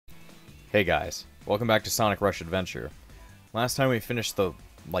Hey guys, welcome back to Sonic Rush Adventure. Last time we finished the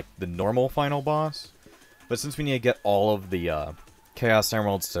normal final boss, but since we need to get all of the Chaos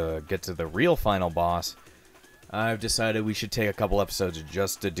Emeralds to get to the real final boss, I've decided we should take a couple episodes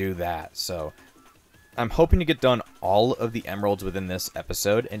just to do that. So I'm hoping to get done all of the emeralds within this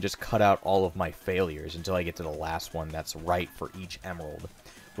episode and just cut out all of my failures until I get to the last one that's right for each emerald.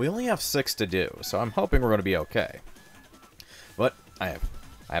 We only have 6 to do, so I'm hoping we're going to be okay. But I have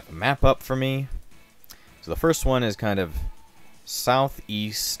a map up for me. So the first one is kind of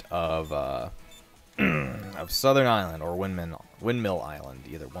southeast of of Southern Island or Windmill Island,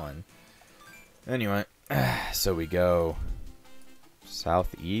 either one. Anyway, so we go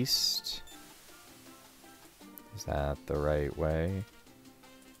southeast. Is that the right way?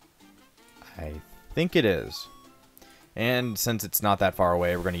 I think it is. And since it's not that far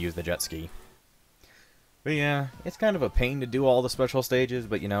away, we're going to use the jet ski. But yeah, it's kind of a pain to do all the special stages,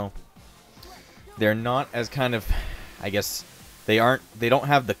 but you know, they're not as kind of, I guess, they don't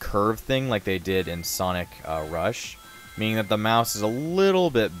have the curve thing like they did in Sonic Rush, meaning that the mouse is a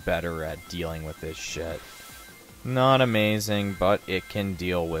little bit better at dealing with this shit. Not amazing, but it can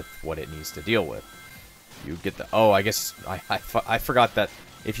deal with what it needs to deal with. You get the, oh, I guess, I forgot that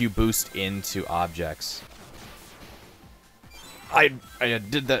if you boost into objects, I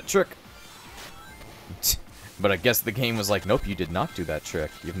did that trick. But I guess the game was like, nope, you did not do that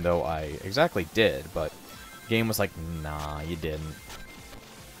trick, even though I exactly did, but the game was like, nah, you didn't.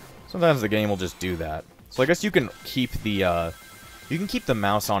 Sometimes the game will just do that. So I guess you can keep the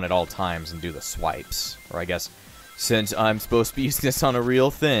mouse on at all times and do the swipes. Or I guess, since I'm supposed to be using this on a real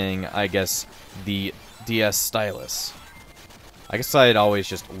thing, I guess the DS stylus. I guess I had always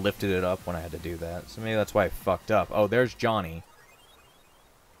just lifted it up when I had to do that, so maybe that's why I fucked up. Oh, there's Johnny.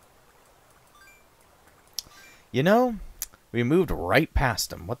 You know, we moved right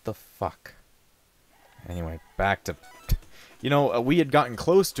past him. What the fuck? Anyway, back to... You know, we had gotten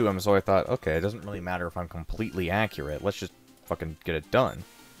close to him, so I thought, okay, it doesn't really matter if I'm completely accurate. Let's just fucking get it done.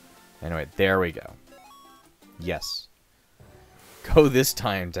 Anyway, there we go. Yes. Go this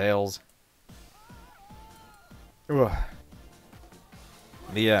time, Tails. Ugh.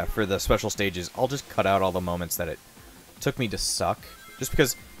 Yeah, for the special stages, I'll just cut out all the moments that it took me to suck. Just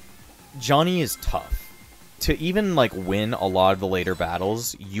because Johnny is tough. To even, like, win a lot of the later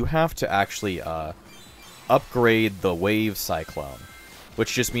battles, you have to actually, upgrade the Wave Cyclone,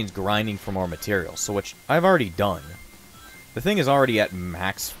 which just means grinding for more materials, so which I've already done. The thing is already at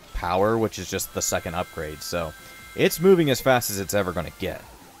max power, which is just the second upgrade, so it's moving as fast as it's ever going to get.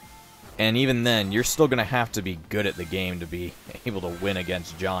 And even then, you're still going to have to be good at the game to be able to win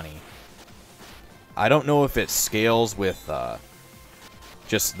against Johnny. I don't know if it scales with,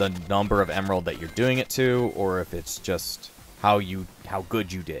 just the number of emerald that you're doing it to, or if it's just how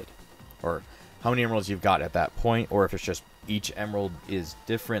good you did, or how many emeralds you've got at that point, or if it's just each emerald is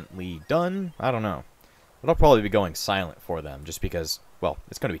differently done. I don't know. But I'll probably be going silent for them, just because, well,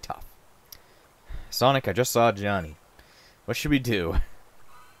 it's going to be tough. Sonic, I just saw Johnny. What should we do?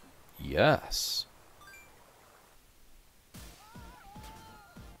 Yes.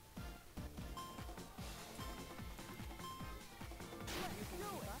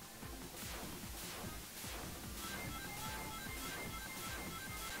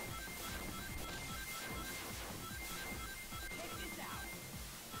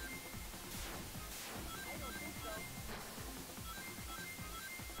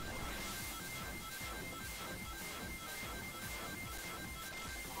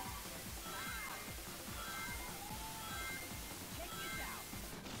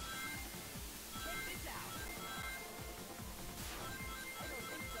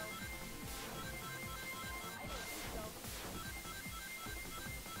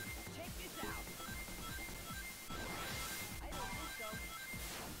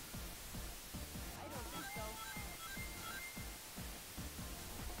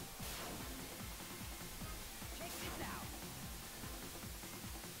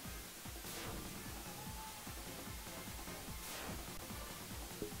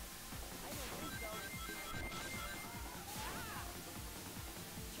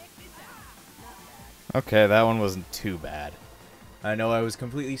 Okay, that one wasn't too bad. I know I was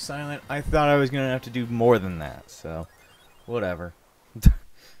completely silent. I thought I was going to have to do more than that, so whatever.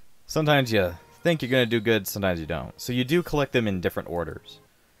 Sometimes you think you're going to do good, sometimes you don't. So you do collect them in different orders.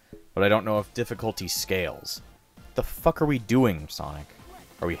 But I don't know if difficulty scales. What the fuck are we doing, Sonic?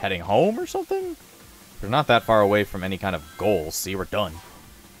 Are we heading home or something? We're not that far away from any kind of goal. See, we're done.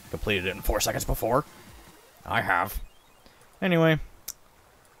 Completed it in 4 seconds before. I have. Anyway.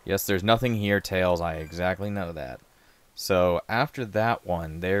 Yes, there's nothing here, Tails. I exactly know that. So after that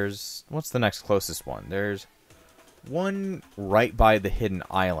one, there's... What's the next closest one? There's one right by the hidden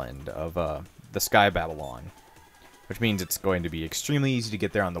island of the Sky Babylon, which means it's going to be extremely easy to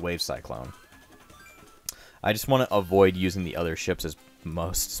get there on the Wave Cyclone. I just want to avoid using the other ships as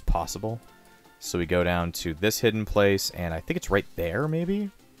most as possible. So we go down to this hidden place, and I think it's right there,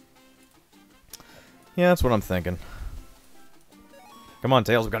 maybe? Yeah, that's what I'm thinking. Come on,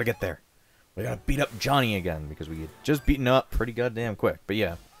 Tails, we gotta get there. We gotta beat up Johnny again, because we get just beaten up pretty goddamn quick. But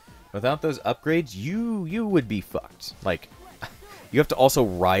yeah, without those upgrades, you would be fucked. Like, you have to also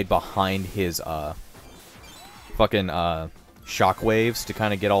ride behind his, fucking, shockwaves to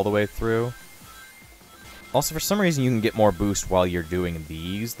kind of get all the way through. Also, for some reason, you can get more boost while you're doing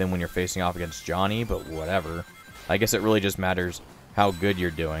these than when you're facing off against Johnny, but whatever. I guess it really just matters how good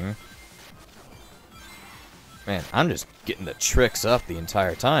you're doing. Man, I'm just getting the tricks up the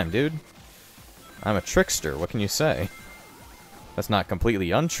entire time, dude. I'm a trickster, what can you say? That's not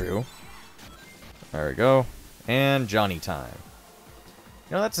completely untrue. There we go. And Johnny time.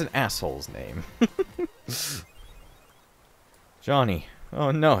 You know, that's an asshole's name. Johnny.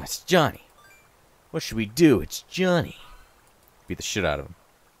 Oh no, it's Johnny. What should we do? It's Johnny. Beat the shit out of him.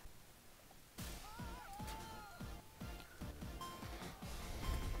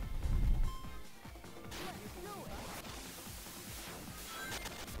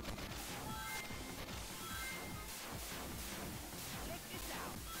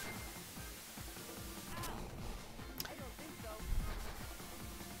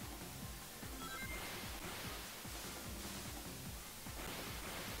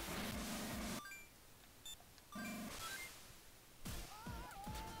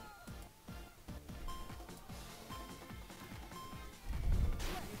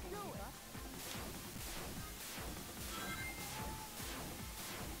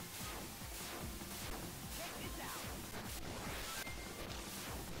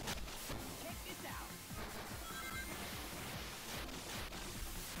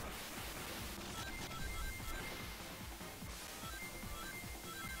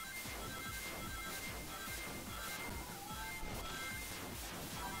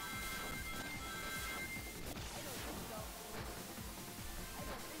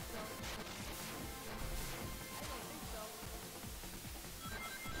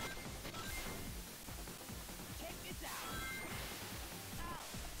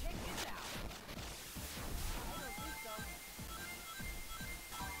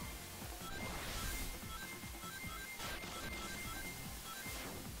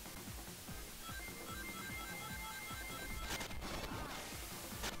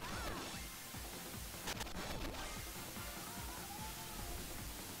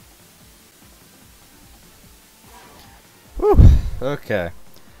 Whew. Okay.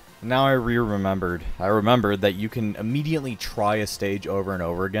 Now I remembered. I remembered that you can immediately try a stage over and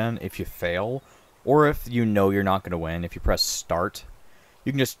over again if you fail, or if you know you're not going to win. If you press start,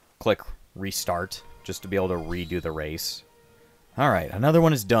 you can just click restart just to be able to redo the race. Alright, another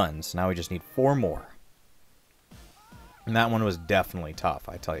one is done, so now we just need 4 more. And that one was definitely tough,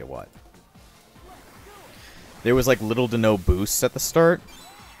 I tell you what. There was like little to no boosts at the start,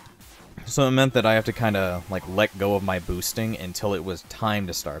 so it meant that I have to kind of like let go of my boosting until it was time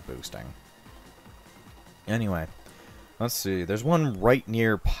to start boosting. Anyway, let's see. There's one right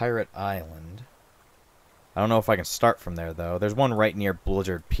near Pirate Island. I don't know if I can start from there, though. There's one right near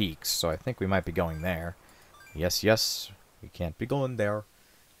Blizzard Peaks, so I think we might be going there. Yes, yes, we can't be going there.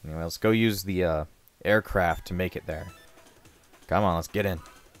 Anyway, let's go use the aircraft to make it there. Come on, let's get in.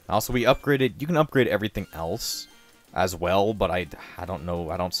 Also, we upgraded... You can upgrade everything else as well, but I don't know.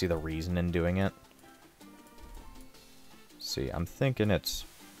 I don't see the reason in doing it. Let's see, I'm thinking it's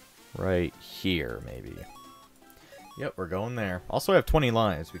right here, maybe. Yep, we're going there. Also, I have 20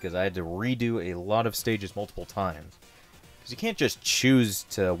 lives because I had to redo a lot of stages multiple times. Because you can't just choose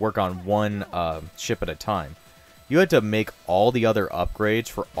to work on one ship at a time. You had to make all the other upgrades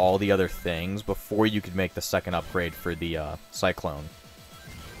for all the other things before you could make the second upgrade for the Cyclone.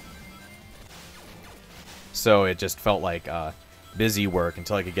 So it just felt like busy work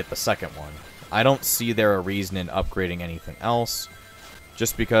until I could get the second one. I don't see there a reason in upgrading anything else,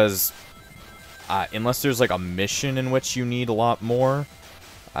 just because unless there's like a mission in which you need a lot more,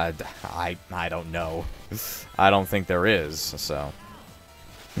 I don't know. I don't think there is, so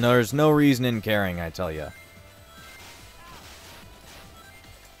no, there's no reason in caring, I tell ya.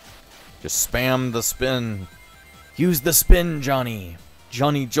 Just spam the spin. Use the spin, Johnny.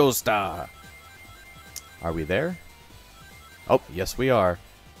 Johnny Joestar. Are we there? Oh, yes we are.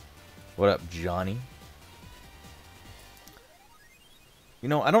 What up, Johnny? You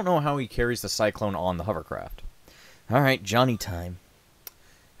know, I don't know how he carries the Cyclone on the hovercraft. Alright, Johnny time.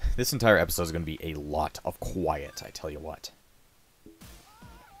 This entire episode is going to be a lot of quiet, I tell you what.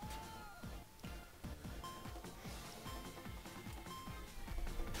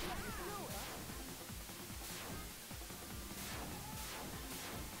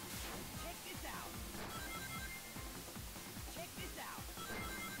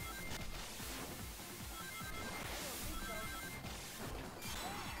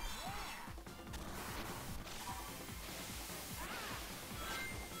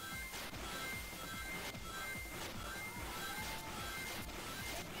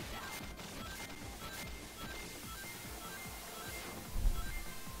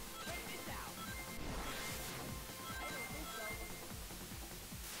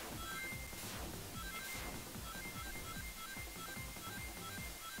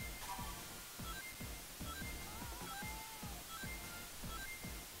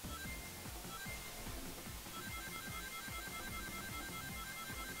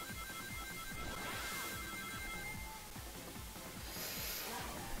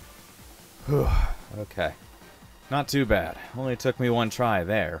 Okay. Not too bad. Only took me one try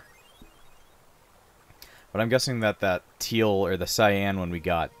there. But I'm guessing that that teal or the cyan one we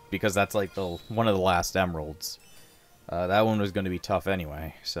got, because that's like the one of the last emeralds. That one was going to be tough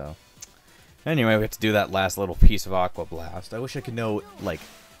anyway, so... Anyway, we have to do that last little piece of Aqua Blast. I wish I could know, like,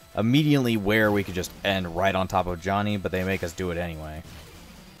 immediately where we could just end right on top of Johnny, but they make us do it anyway.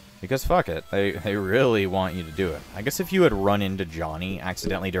 Because fuck it, they really want you to do it. I guess if you had run into Johnny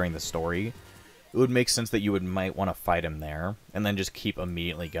accidentally during the story, it would make sense that you might want to fight him there, and then just keep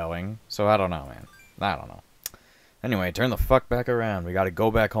immediately going. So I don't know, man. I don't know. Anyway, turn the fuck back around. We gotta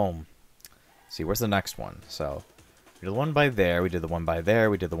go back home. Let's see, where's the next one? So, we did the one by there, we did the one by there,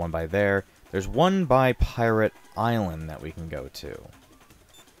 we did the one by there. There's one by Pirate Island that we can go to.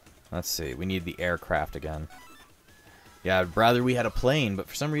 Let's see, we need the aircraft again. Yeah, I'd rather we had a plane, but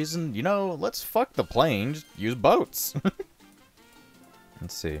for some reason, you know, let's fuck the plane, just use boats.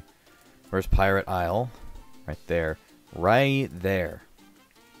 Let's see. Where's Pirate Isle? Right there. Right there.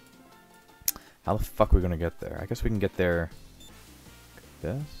 How the fuck are we gonna get there? I guess we can get there... like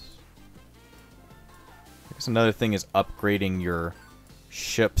this? I guess another thing is upgrading your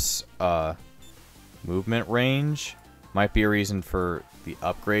ship's, movement range. Might be a reason for the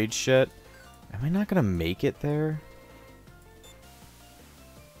upgrade shit. Am I not gonna make it there?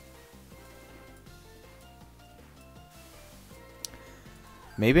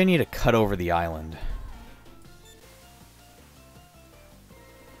 Maybe I need to cut over the island.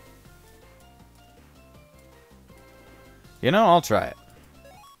 You know, I'll try it.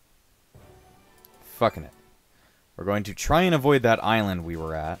 Fucking it. We're going to try and avoid that island we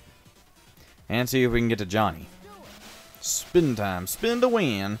were at. And see if we can get to Johnny. Spin time. Spin to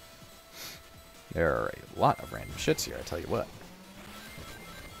win. There are a lot of random shits here, I tell you what.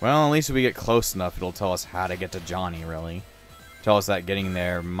 Well, at least if we get close enough, it'll tell us how to get to Johnny, really. Tell us that getting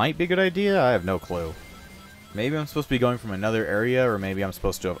there might be a good idea? I have no clue. Maybe I'm supposed to be going from another area, or maybe I'm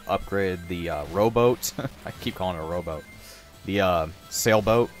supposed to have upgraded the rowboat. I keep calling it a rowboat. The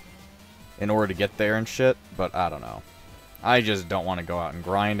sailboat in order to get there and shit, but I don't know. I just don't want to go out and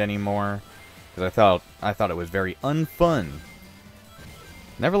grind anymore, because I thought it was very unfun.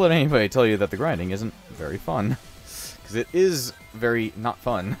 Never let anybody tell you that the grinding isn't very fun, because it is very not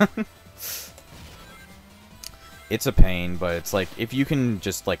fun. It's a pain, but it's like, if you can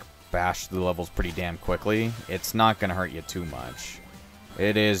just, like, bash the levels pretty damn quickly, it's not gonna hurt you too much.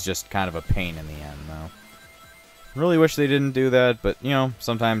 It is just kind of a pain in the end, though. Really wish they didn't do that, but, you know,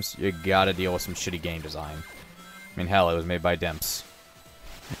 sometimes you gotta deal with some shitty game design. I mean, hell, it was made by Dimps.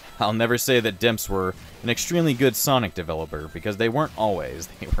 I'll never say that Dimps were an extremely good Sonic developer, because they weren't always.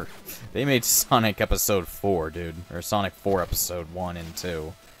 They made Sonic Episode 4, dude. Or Sonic 4 Episode 1 and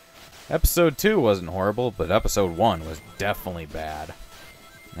 2. Episode 2 wasn't horrible, but Episode 1 was definitely bad.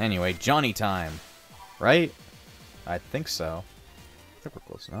 Anyway, Johnny time. Right? I think so. I think we're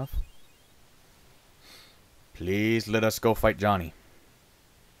close enough. Please let us go fight Johnny.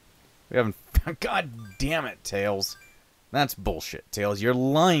 We haven't... God damn it, Tails. That's bullshit, Tails. You're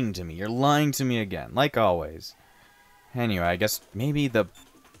lying to me. You're lying to me again, like always. Anyway, I guess maybe the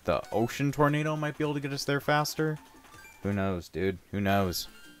ocean tornado might be able to get us there faster? Who knows, dude? Who knows?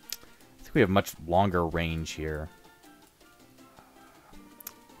 I think we have much longer range here.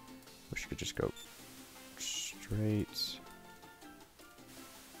 Wish you could just go straight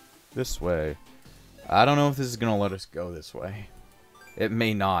this way. I don't know if this is going to let us go this way. It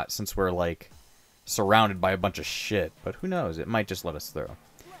may not, since we're, like, surrounded by a bunch of shit. But who knows? It might just let us through.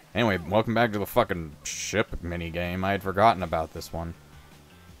 Anyway, welcome back to the fucking ship minigame. I had forgotten about this one.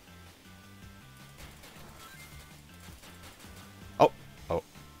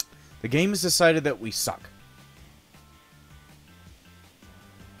 The game has decided that we suck.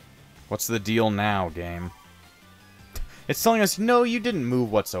 What's the deal now, game? It's telling us, no, you didn't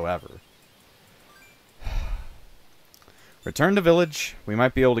move whatsoever. Return to village. We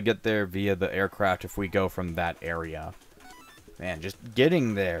might be able to get there via the aircraft if we go from that area. Man, just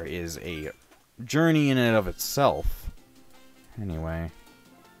getting there is a journey in and of itself. Anyway.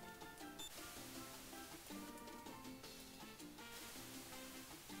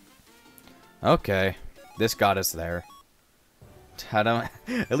 Okay. This got us there.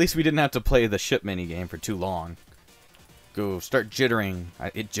 At least we didn't have to play the ship minigame for too long. Go, start jittering.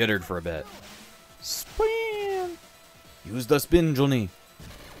 It jittered for a bit. Spin! Use the spin, Johnny.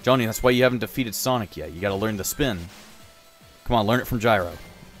 Johnny, that's why you haven't defeated Sonic yet. You gotta learn the spin. Come on, learn it from Gyro.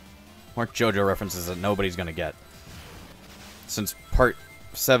 More JoJo references that nobody's gonna get. Since Part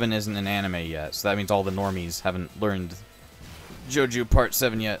 7 isn't an anime yet, so that means all the normies haven't learned JoJo Part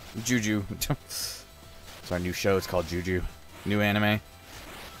 7 yet. Juju. It's our new show, it's called Juju. New anime.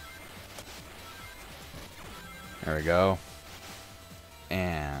 There we go.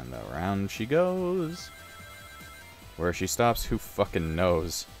 And around she goes. Where she stops, who fucking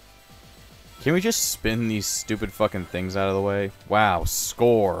knows? Can we just spin these stupid fucking things out of the way? Wow,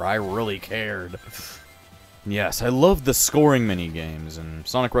 score. I really cared. Yes, I love the scoring mini-games in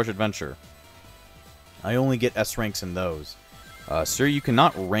Sonic Rush Adventure. I only get S ranks in those. Sir, you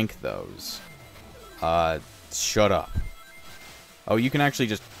cannot rank those. Shut up. Oh, you can actually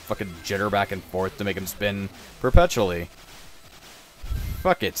just fucking jitter back and forth to make him spin perpetually.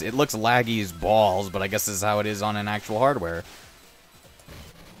 Fuck it. It looks laggy as balls, but I guess this is how it is on an actual hardware.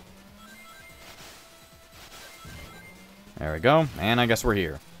 There we go. And I guess we're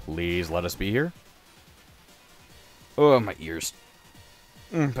here. Please let us be here. Oh, my ears.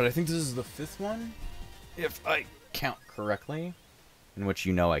 But I think this is the 5th one, if I count correctly. In which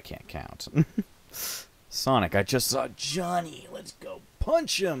you know I can't count. Sonic, I just saw Johnny. Let's go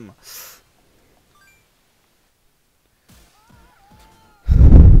punch him.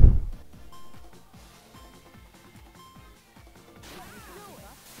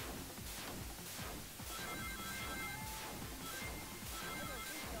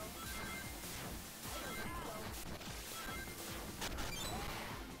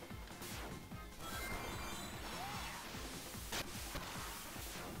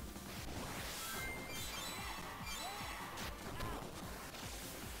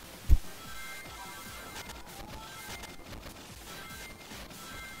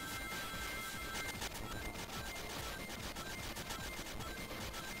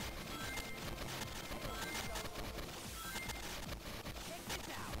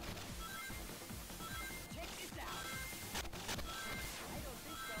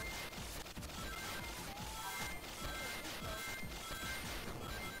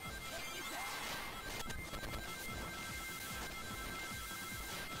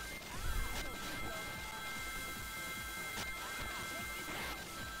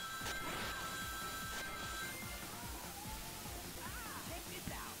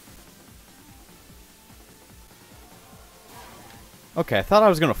 Okay, I thought I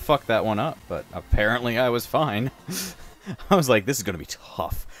was gonna fuck that one up, but apparently I was fine. I was like, this is gonna be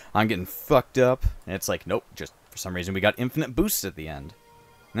tough. I'm getting fucked up. And it's like, nope, just for some reason we got infinite boosts at the end.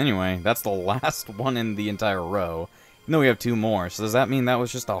 Anyway, that's the last one in the entire row. Even though we have 2 more, so does that mean that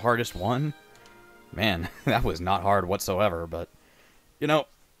was just the hardest one? Man, that was not hard whatsoever, but... You know,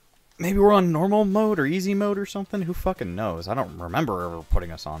 maybe we're on normal mode or easy mode or something? Who fucking knows? I don't remember ever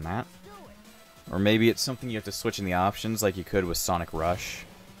putting us on that. Or maybe it's something you have to switch in the options like you could with Sonic Rush.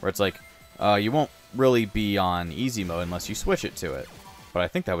 Where it's like, you won't really be on easy mode unless you switch it to it. But I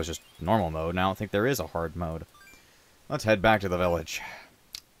think that was just normal mode, and I don't think there is a hard mode. Let's head back to the village.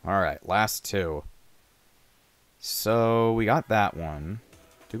 Alright, last 2. So, we got that one.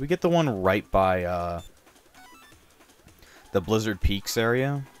 Did we get the one right by, the Blizzard Peaks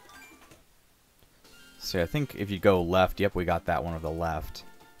area? See, I think if you go left, yep, we got that one on the left.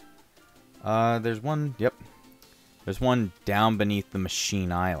 There's one, yep. There's one down beneath the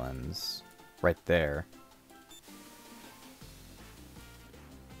Machine Islands. Right there.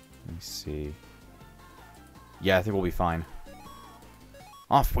 Let me see. Yeah, I think we'll be fine.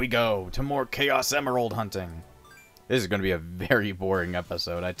 Off we go to more Chaos Emerald hunting. This is going to be a very boring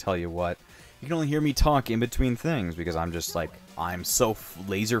episode, I tell you what. You can only hear me talk in between things because I'm just like, I'm so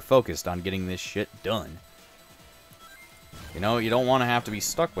laser focused on getting this shit done. You know, you don't want to have to be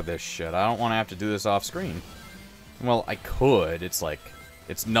stuck with this shit. I don't want to have to do this off screen. Well, I could. It's like,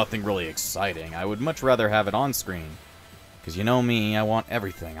 it's nothing really exciting. I would much rather have it on screen. Because you know me, I want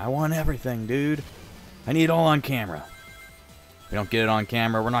everything. I want everything, dude. I need it all on camera. We don't get it on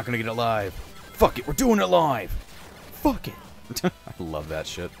camera, we're not gonna get it live. Fuck it, we're doing it live! Fuck it! I love that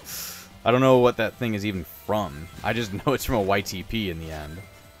shit. I don't know what that thing is even from. I just know it's from a YTP in the end.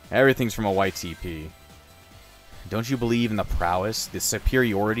 Everything's from a YTP. Don't you believe in the prowess, the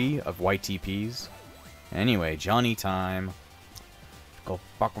superiority of YTPs? Anyway, Johnny time. Go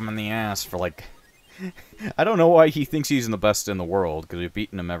fuck him in the ass for like... I don't know why he thinks he's the best in the world, because we've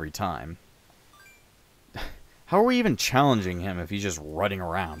beaten him every time. How are we even challenging him if he's just running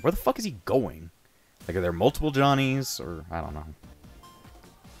around? Where the fuck is he going? Like, are there multiple Johnnies? Or, I don't know.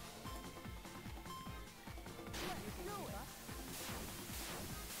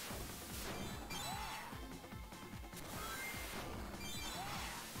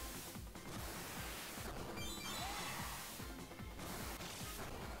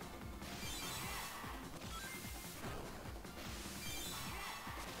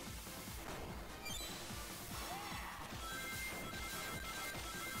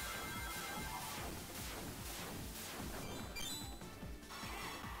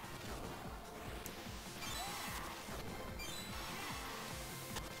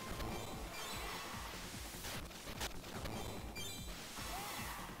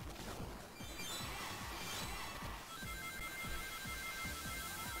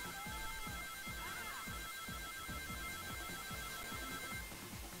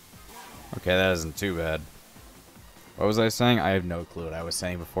 Okay, that isn't too bad. What was I saying? I have no clue what I was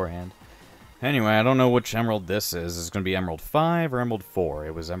saying beforehand. Anyway, I don't know which emerald this is. Is it going to be Emerald 5 or Emerald 4?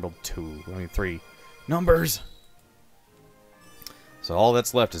 It was Emerald 2. I mean, 3. Numbers! So all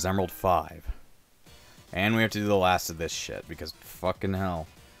that's left is Emerald 5. And we have to do the last of this shit, because fucking hell.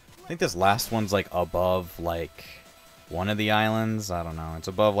 I think this last one's, like, above, like, one of the islands. I don't know. It's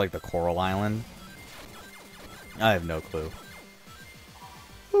above, like, the Coral Island. I have no clue.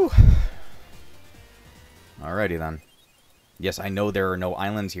 Whew. Alrighty then. Yes, I know there are no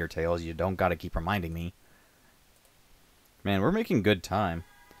islands here, Tails. You don't gotta keep reminding me. Man, we're making good time.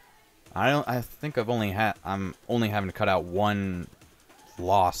 I think I'm only having to cut out one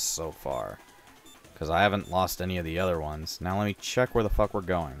loss so far. Because I haven't lost any of the other ones. Now let me check where the fuck we're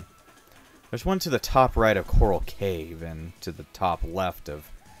going. There's one to the top right of Coral Cave and to the top left of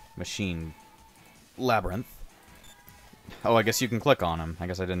Machine Labyrinth. Oh, I guess you can click on them. I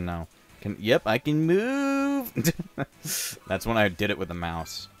guess I didn't know. Yep, I can move! That's when I did it with the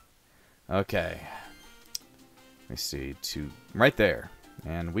mouse. Okay. Let me see. Right there.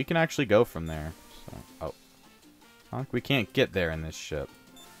 And we can actually go from there. So, oh. We can't get there in this ship.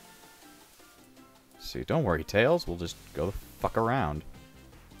 Let's see, don't worry, Tails. We'll just go the fuck around.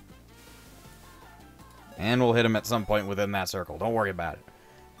 And we'll hit him at some point within that circle. Don't worry about it.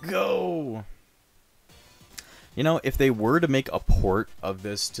 Go! You know, if they were to make a port of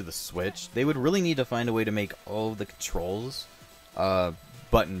this to the Switch, they would really need to find a way to make all of the controls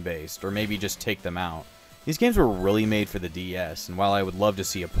button-based, or maybe just take them out. These games were really made for the DS, and while I would love to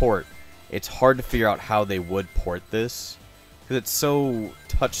see a port, it's hard to figure out how they would port this, because it's so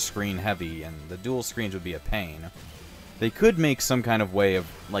touchscreen heavy, and the dual screens would be a pain. They could make some kind of way of,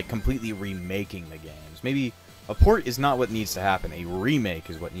 like, completely remaking the games. Maybe a port is not what needs to happen, a remake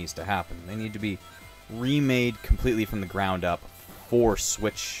is what needs to happen. They need to be remade completely from the ground up for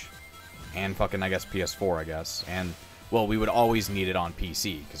Switch and fucking, I guess, PS4, I guess. And, well, we would always need it on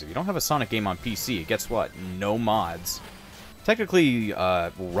PC, because if you don't have a Sonic game on PC, guess what? No mods. Technically,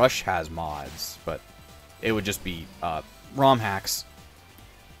 Rush has mods, but it would just be ROM hacks.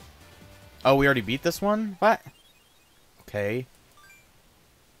 Oh, we already beat this one? What? Okay.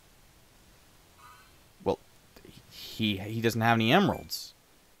 Well, he doesn't have any emeralds.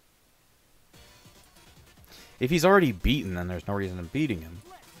 If he's already beaten, then there's no reason in beating him.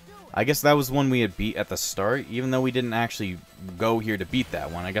 I guess that was one we had beat at the start, even though we didn't actually go here to beat that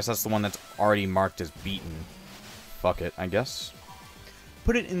one. I guess that's the one that's already marked as beaten. Fuck it, I guess.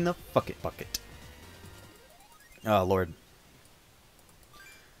 Put it in the fuck it bucket. Oh, Lord.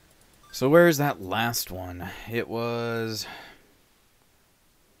 So where's that last one? It was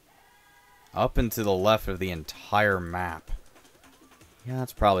up and to the left of the entire map. Yeah,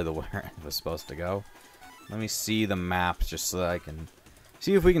 that's probably the where it was supposed to go. Let me see the map just so that I can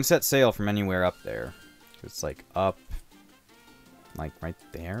see if we can set sail from anywhere up there. It's like up, like right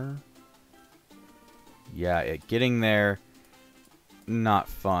there. Yeah, getting there, not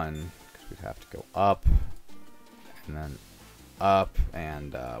fun, because we'd have to go up, and then up,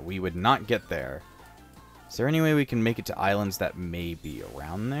 and we would not get there. Is there any way we can make it to islands that may be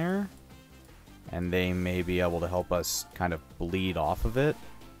around there? And they may be able to help us kind of bleed off of it?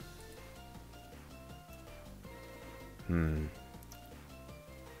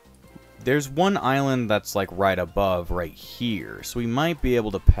 there's one island that's, like, right above, right here. So we might be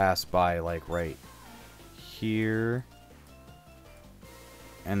able to pass by, like, right here.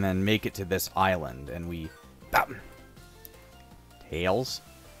 And then make it to this island. And we... Bam! Tails?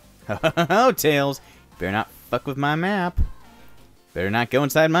 Oh, Tails! Better not fuck with my map. Better not go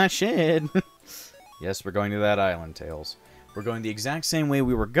inside my shed. Yes, we're going to that island, Tails. We're going the exact same way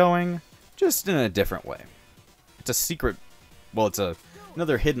we were going, just in a different way. It's a secret... Well, it's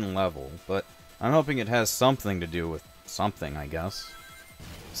another hidden level, but I'm hoping it has something to do with something, I guess.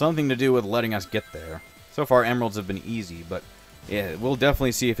 Something to do with letting us get there. So far, emeralds have been easy, but yeah, we'll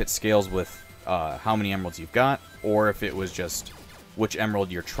definitely see if it scales with how many emeralds you've got, or if it was just which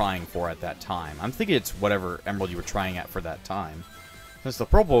emerald you're trying for at that time. I'm thinking it's whatever emerald you were trying at for that time. Since the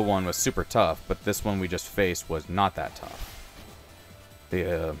purple one was super tough, but this one we just faced was not that tough.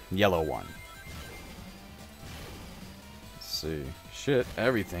 The yellow one. Let's see. Shit,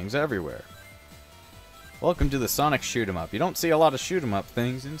 everything's everywhere. Welcome to the Sonic shoot 'em up. You don't see a lot of shoot 'em up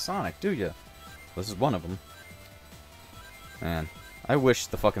things in Sonic, do you? This is one of them. Man, I wish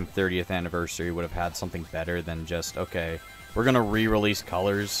the fucking 30th anniversary would have had something better than just, okay, we're gonna re-release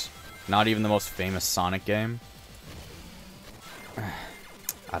Colors. Not even the most famous Sonic game.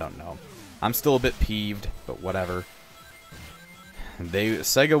 I don't know. I'm still a bit peeved, but whatever.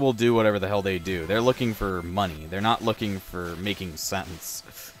 Sega will do whatever the hell they do. They're looking for money. They're not looking for making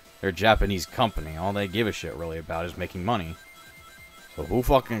sense. They're a Japanese company. All they give a shit really about is making money. So who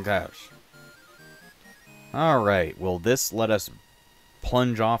fucking cares? Alright, will this let us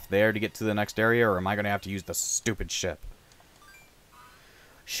plunge off there to get to the next area, or am I going to have to use the stupid ship?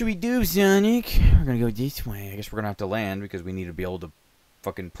 Should we do, Sonic? We're going to go this way. I guess we're going to have to land because we need to be able to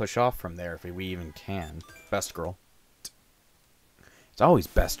fucking push off from there if we even can. Best girl. It's always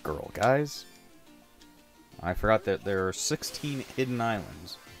best girl, guys. I forgot that there are 16 hidden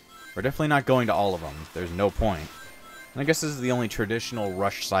islands. We're definitely not going to all of them. There's no point. And I guess this is the only traditional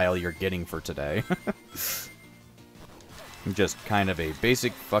rush style you're getting for today. Just kind of a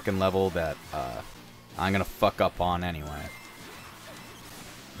basic fucking level that I'm gonna fuck up on anyway.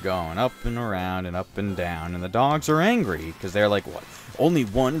 Going up and around and up and down, and the dogs are angry because they're like, what? Only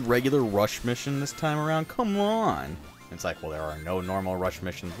one regular rush mission this time around? Come on! It's like, well, there are no normal rush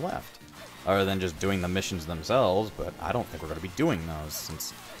missions left. Other than just doing the missions themselves, but I don't think we're going to be doing those,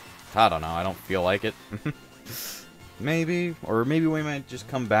 since, I don't know, I don't feel like it. Maybe, or maybe we might just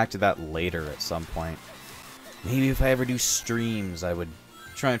come back to that later at some point. Maybe if I ever do streams, I would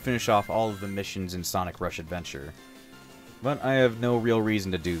try and finish off all of the missions in Sonic Rush Adventure. But I have no real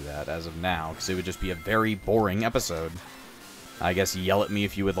reason to do that as of now, because it would just be a very boring episode. I guess yell at me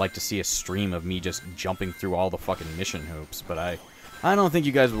if you would like to see a stream of me just jumping through all the fucking mission hoops, but I don't think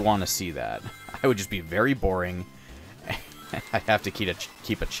you guys would want to see that. I would just be very boring. I'd have to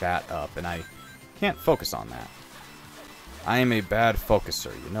keep a chat up, and I can't focus on that. I am a bad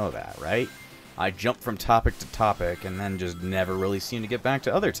focuser, you know that, right? I jump from topic to topic, and then just never really seem to get back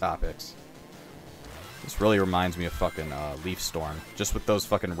to other topics. This really reminds me of fucking Leaf Storm, just with those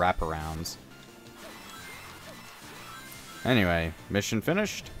fucking wraparounds. Anyway, mission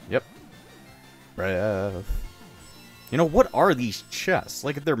finished? Yep. Breath. You know, what are these chests?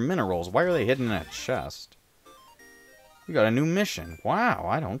 Like, if they're minerals, why are they hidden in a chest? You got a new mission. Wow,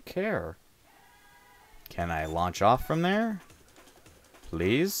 I don't care. Can I launch off from there?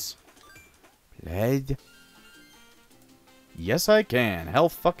 Please? Please? Yes, I can. Hell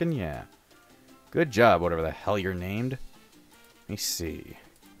fucking yeah. Good job, whatever the hell you're named. Let me see.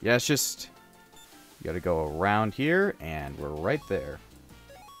 Yeah, it's just... You gotta go around here, and we're right there.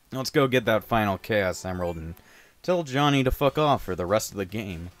 Let's go get that final Chaos Emerald and tell Johnny to fuck off for the rest of the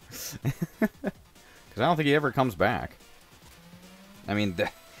game. Because I don't think he ever comes back. I mean,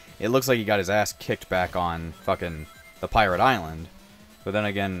 it looks like he got his ass kicked back on fucking the Pirate Island. But then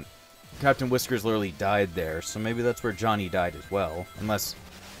again, Captain Whiskers literally died there, so maybe that's where Johnny died as well. Unless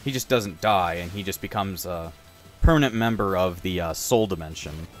he just doesn't die, and he just becomes a permanent member of the Soul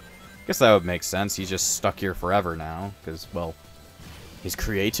Dimension. Guess that would make sense. He's just stuck here forever now, because, well, his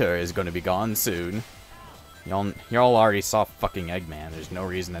creator is going to be gone soon. Y'all already saw fucking Eggman. There's no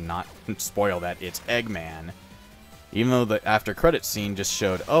reason to not spoil that it's Eggman. Even though the after credits scene just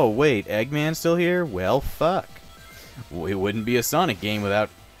showed, oh wait, Eggman's still here? Well, fuck. It wouldn't be a Sonic game without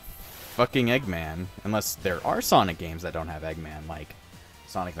fucking Eggman. Unless there are Sonic games that don't have Eggman, like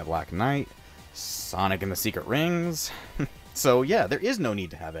Sonic and the Black Knight, Sonic and the Secret Rings. So, yeah, there is no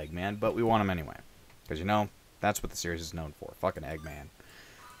need to have Eggman, but we want him anyway. Because, you know, that's what the series is known for. Fucking Eggman.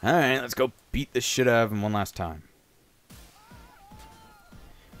 Alright, let's go beat this shit out of him one last time.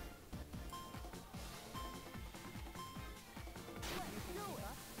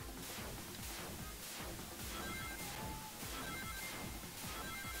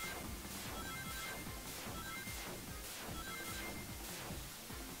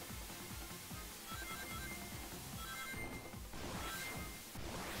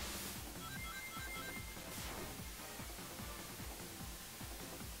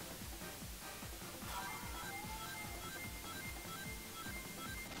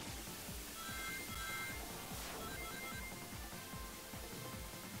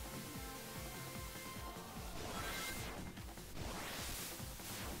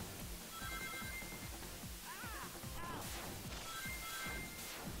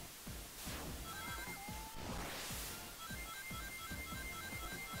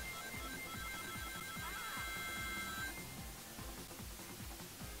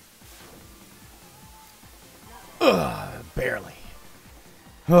 Barely.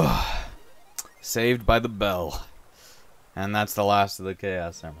 Saved by the bell. And that's the last of the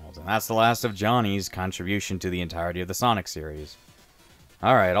Chaos Emeralds. And that's the last of Johnny's contribution to the entirety of the Sonic series.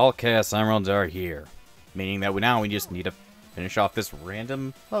 Alright, all Chaos Emeralds are here. Meaning that now we just need to finish off this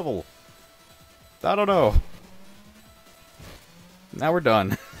random level. I don't know. Now we're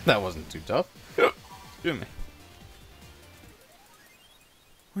done. That wasn't too tough. Excuse me.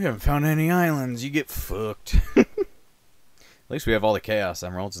 We haven't found any islands. You get fucked. At least we have all the Chaos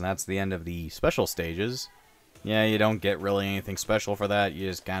Emeralds, and that's the end of the special stages. Yeah, you don't get really anything special for that. You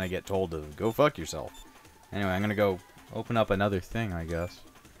just kind of get told to go fuck yourself. Anyway, I'm going to go open up another thing, I guess.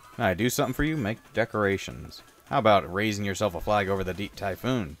 Can I do something for you? Make decorations. How about raising yourself a flag over the Deep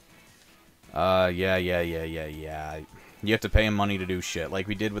Typhoon? Yeah. You have to pay him money to do shit, like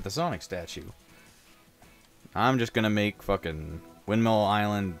we did with the Sonic statue. I'm just going to make fucking Windmill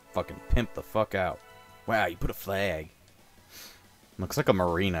Island fucking pimp the fuck out. Wow, you put a flag. Looks like a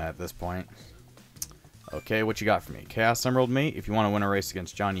marina at this point. Okay, what you got for me? Chaos Emerald, mate. If you want to win a race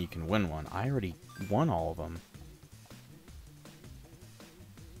against Johnny, you can win one. I already won all of them.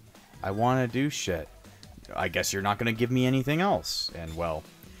 I want to do shit. I guess you're not going to give me anything else. And, well,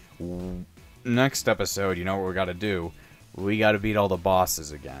 next episode, you know what we got to do? We got to beat all the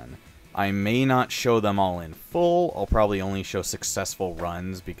bosses again. I may not show them all in full. I'll probably only show successful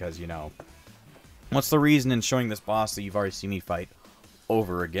runs because, you know, what's the reason in showing this boss that you've already seen me fight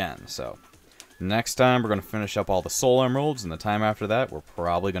over again? So, next time we're going to finish up all the Soul Emeralds, and the time after that, we're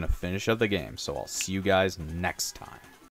probably going to finish up the game. So I'll see you guys next time.